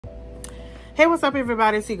Hey, what's up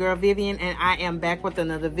everybody? It's your girl Vivian and I am back with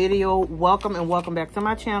another video. Welcome and welcome back to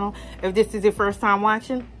my channel. If this is your first time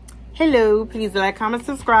watching, hello. Please like, comment,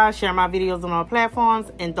 subscribe, share my videos on all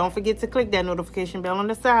platforms, and don't forget to click that notification bell on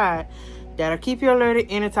the side. That'll keep you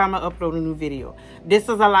alerted anytime I upload a new video. This is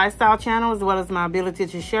a lifestyle channel, as well as my ability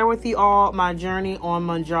to share with you all my journey on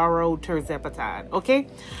Manjaro Terzepatide, okay?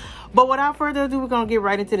 But without further ado, we're going to get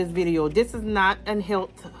right into this video. This is not a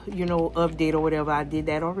health, update or whatever. I did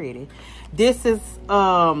that already. This is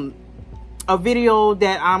a video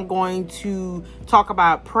that I'm going to talk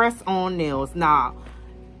about press-on nails. Now,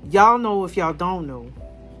 y'all know, if y'all don't know,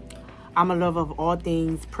 I'm a lover of all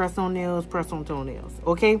things press-on nails, press-on toenails,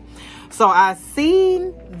 okay? So I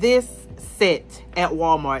seen this set at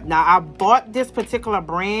Walmart. Now, I bought this particular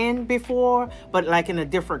brand before, but like in a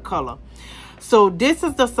different color. So this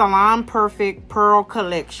is the Salon Perfect Pearl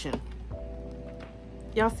Collection.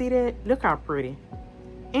 Y'all see that? Look how pretty.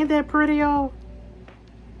 Ain't that pretty, y'all?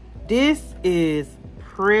 This is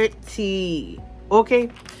pretty.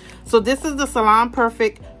 Okay. So this is the Salon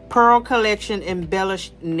Perfect Pearl Collection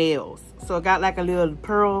Embellished Nails. So it got like a little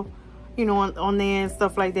pearl, on there and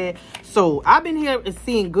stuff like that. So I've been here and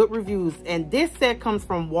seeing good reviews. And this set comes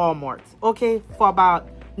from Walmart. Okay. For about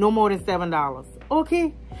no more than $7.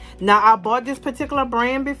 Okay. Now, I bought this particular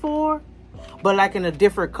brand before, but like in a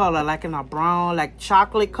different color, like in a brown, like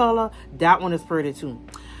chocolate color. That one is pretty too.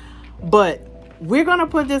 But we're going to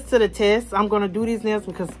put this to the test. I'm going to do these nails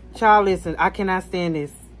because, child, listen, I cannot stand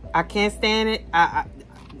this. I can't stand it.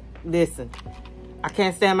 Listen, I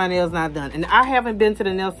can't stand my nails not done. And I haven't been to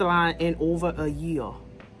the nail salon in over a year.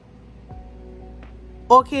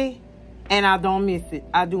 Okay? And I don't miss it.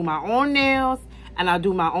 I do my own nails. And I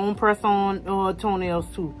do my own press-on toenails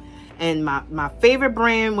too. And my favorite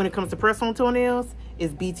brand when it comes to press-on toenails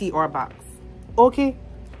is BT or Box. Okay?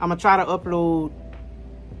 I'm going to try to upload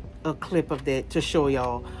a clip of that to show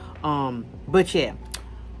y'all. But yeah,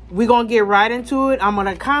 we're going to get right into it. I'm going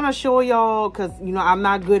to kind of show y'all because, I'm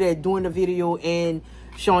not good at doing the video and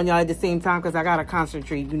showing y'all at the same time because I got to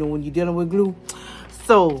concentrate, when you're dealing with glue.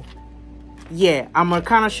 So, yeah, I'm going to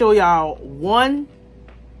kind of show y'all one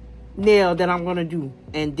nail that I'm gonna do,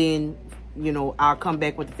 and then I'll come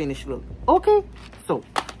back with the finished look. Okay, so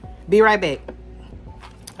be right back.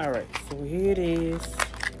 All right, so here it is.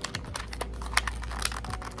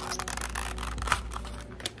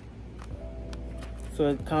 So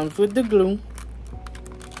it comes with the glue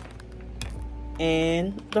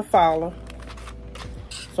and the filer.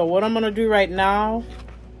 So what I'm gonna do right now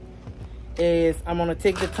is I'm gonna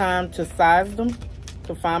take the time to size them,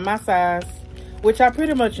 to find my size, which I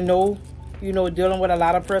pretty much know, dealing with a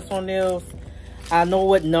lot of press-on nails. I know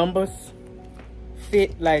what numbers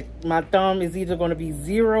fit. Like, my thumb is either going to be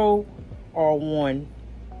 0 or 1.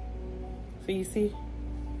 So, you see?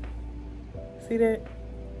 See that?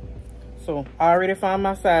 So, I already found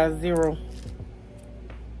my size, 0.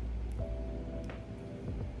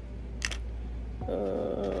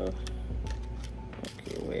 Okay,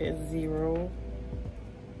 where's 0?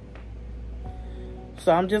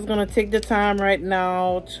 So I'm just going to take the time right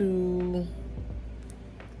now to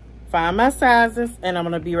find my sizes, and I'm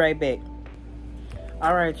going to be right back.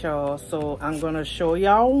 All right, y'all. So I'm going to show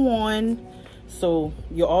y'all one. So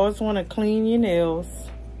you always want to clean your nails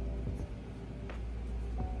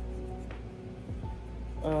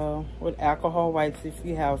with alcohol wipes if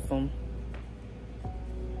you have some.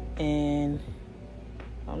 And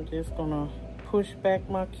I'm just going to push back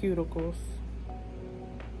my cuticles.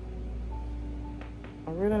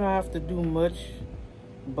 I really don't have to do much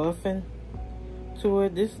buffing to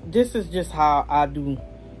it. This is just how I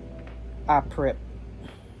prep.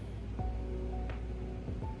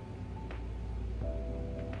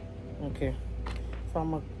 Okay, so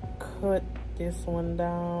I'm gonna cut this one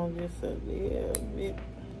down just a little bit,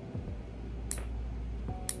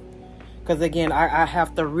 because again, I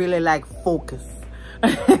have to really like focus.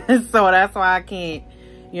 So that's why I can't,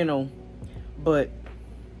 but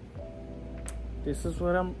this is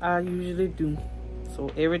what I usually do. So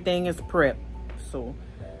everything is prepped. So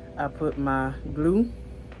I put my glue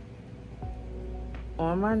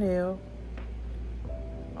on my nail.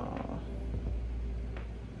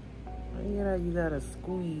 You gotta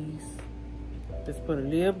squeeze. Just put a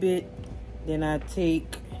little bit. Then I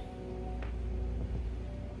take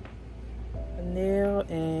a nail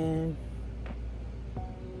and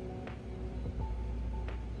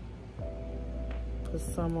put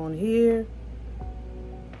some on here.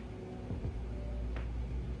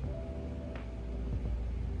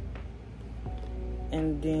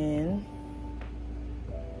 And then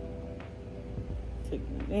take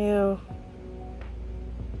the nail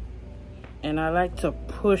And I like to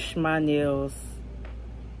push my nails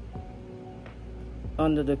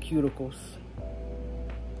under the cuticles.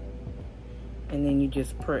 And then you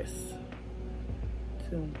just press.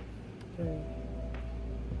 2, 3,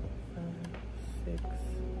 5, 6,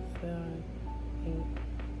 7, 8,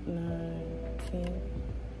 9, 10.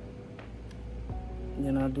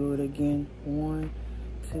 Then I'll do it again. 1,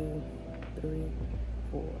 2, 3,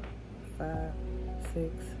 4, 5,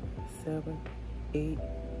 6, 7, 8,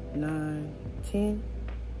 9, 10.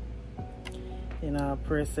 Then I'll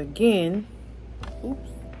press again. Oops,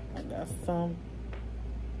 I got some.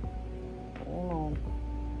 Hold on.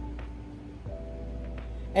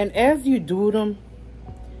 And as you do them,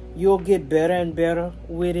 you'll get better and better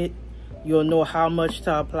with it. You'll know how much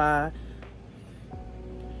to apply.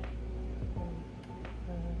 5,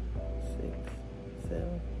 6,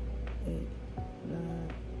 7, 8,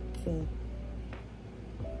 9, 10.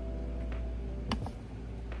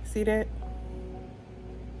 See that?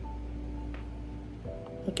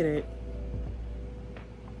 Look at it.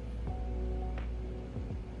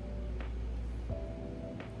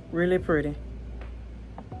 Really pretty.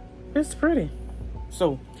 It's pretty.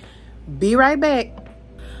 So, be right back.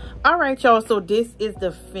 All right, y'all. So, this is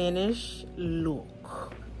the finished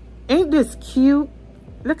look. Ain't this cute?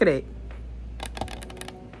 Look at it.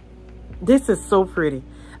 This is so pretty.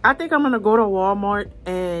 I think I'm going to go to Walmart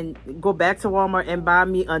and go back to Walmart and buy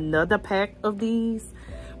me another pack of these.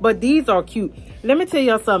 But these are cute. Let me tell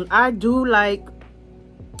y'all something. I do like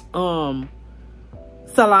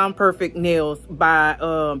Salon Perfect nails by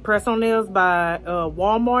press-on nails by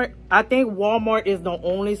Walmart. I think Walmart is the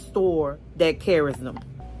only store that carries them.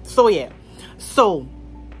 So yeah, so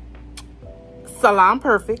Salon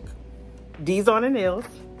Perfect, these are the nails.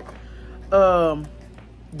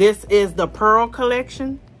 This is the Pearl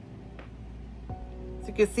collection. As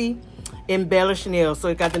you can see, embellished nails. So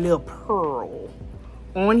it got the little pearl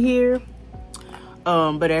on here.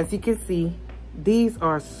 But as you can see, these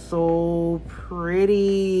are so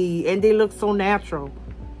pretty and they look so natural.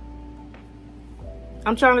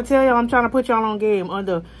 I'm trying to tell y'all, I'm trying to put y'all on game.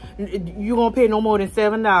 You gonna pay no more than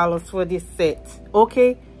 $7 for this set,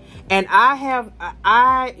 okay? And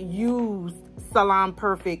I used Salon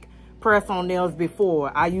Perfect press-on nails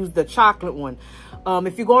before. I used the chocolate one.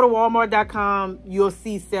 If you go to walmart.com, you'll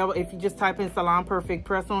see several. If you just type in Salon Perfect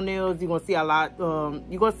press-on nails, you're gonna see a lot.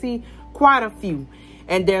 You're gonna see quite a few.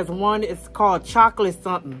 And there's one, it's called chocolate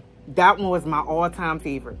something. That one was my all-time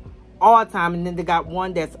favorite. All time. And then they got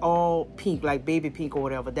one that's all pink, like baby pink or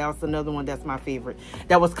whatever. That was another one that's my favorite.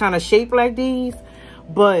 That was kind of shaped like these.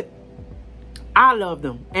 But I love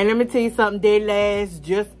them. And let me tell you something, they last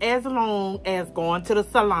just as long as going to the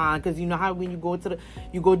salon. Because you know how when you go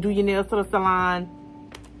do your nails to the salon,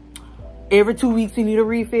 every 2 weeks you need a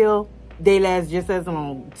refill. They last just as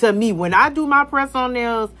long. To me, when I do my press-on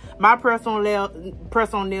nails, my press-on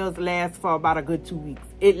nails last for about a good 2 weeks.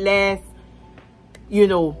 It lasts, you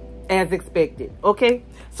know, as expected. Okay?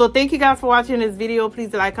 So thank you guys for watching this video.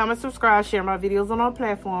 Please like, comment, subscribe, share my videos on all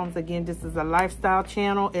platforms. Again, this is a lifestyle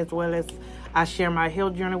channel as well as I share my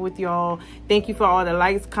health journey with y'all. Thank you for all the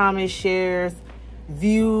likes, comments, shares,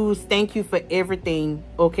 views. Thank you for everything.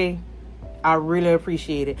 Okay? I really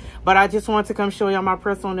appreciate it. But I just want to come show y'all my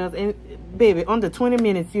press-on nails. And baby, under 20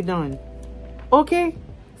 minutes, you're done. Okay?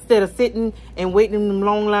 Instead of sitting and waiting in them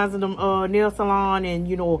long lines in the nail salon, and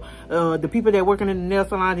you know, the people that working in the nail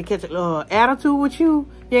salon to catch an attitude with you,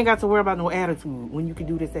 you ain't got to worry about no attitude when you can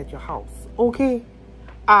do this at your house. Okay?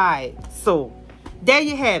 Alright, so there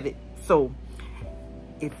you have it. So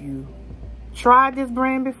if you tried this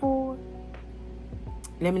brand before,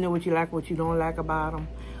 let me know what you like, what you don't like about them.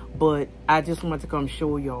 But I just want to come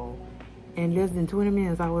show y'all. In less than 20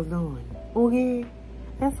 minutes, I was done. Okay?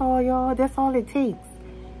 That's all, y'all. That's all it takes.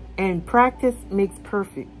 And practice makes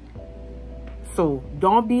perfect. So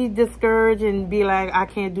don't be discouraged and be like, I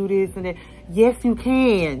can't do this and that. Yes, you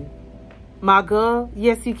can. My girl,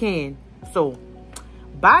 yes, you can. So,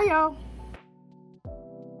 bye, y'all.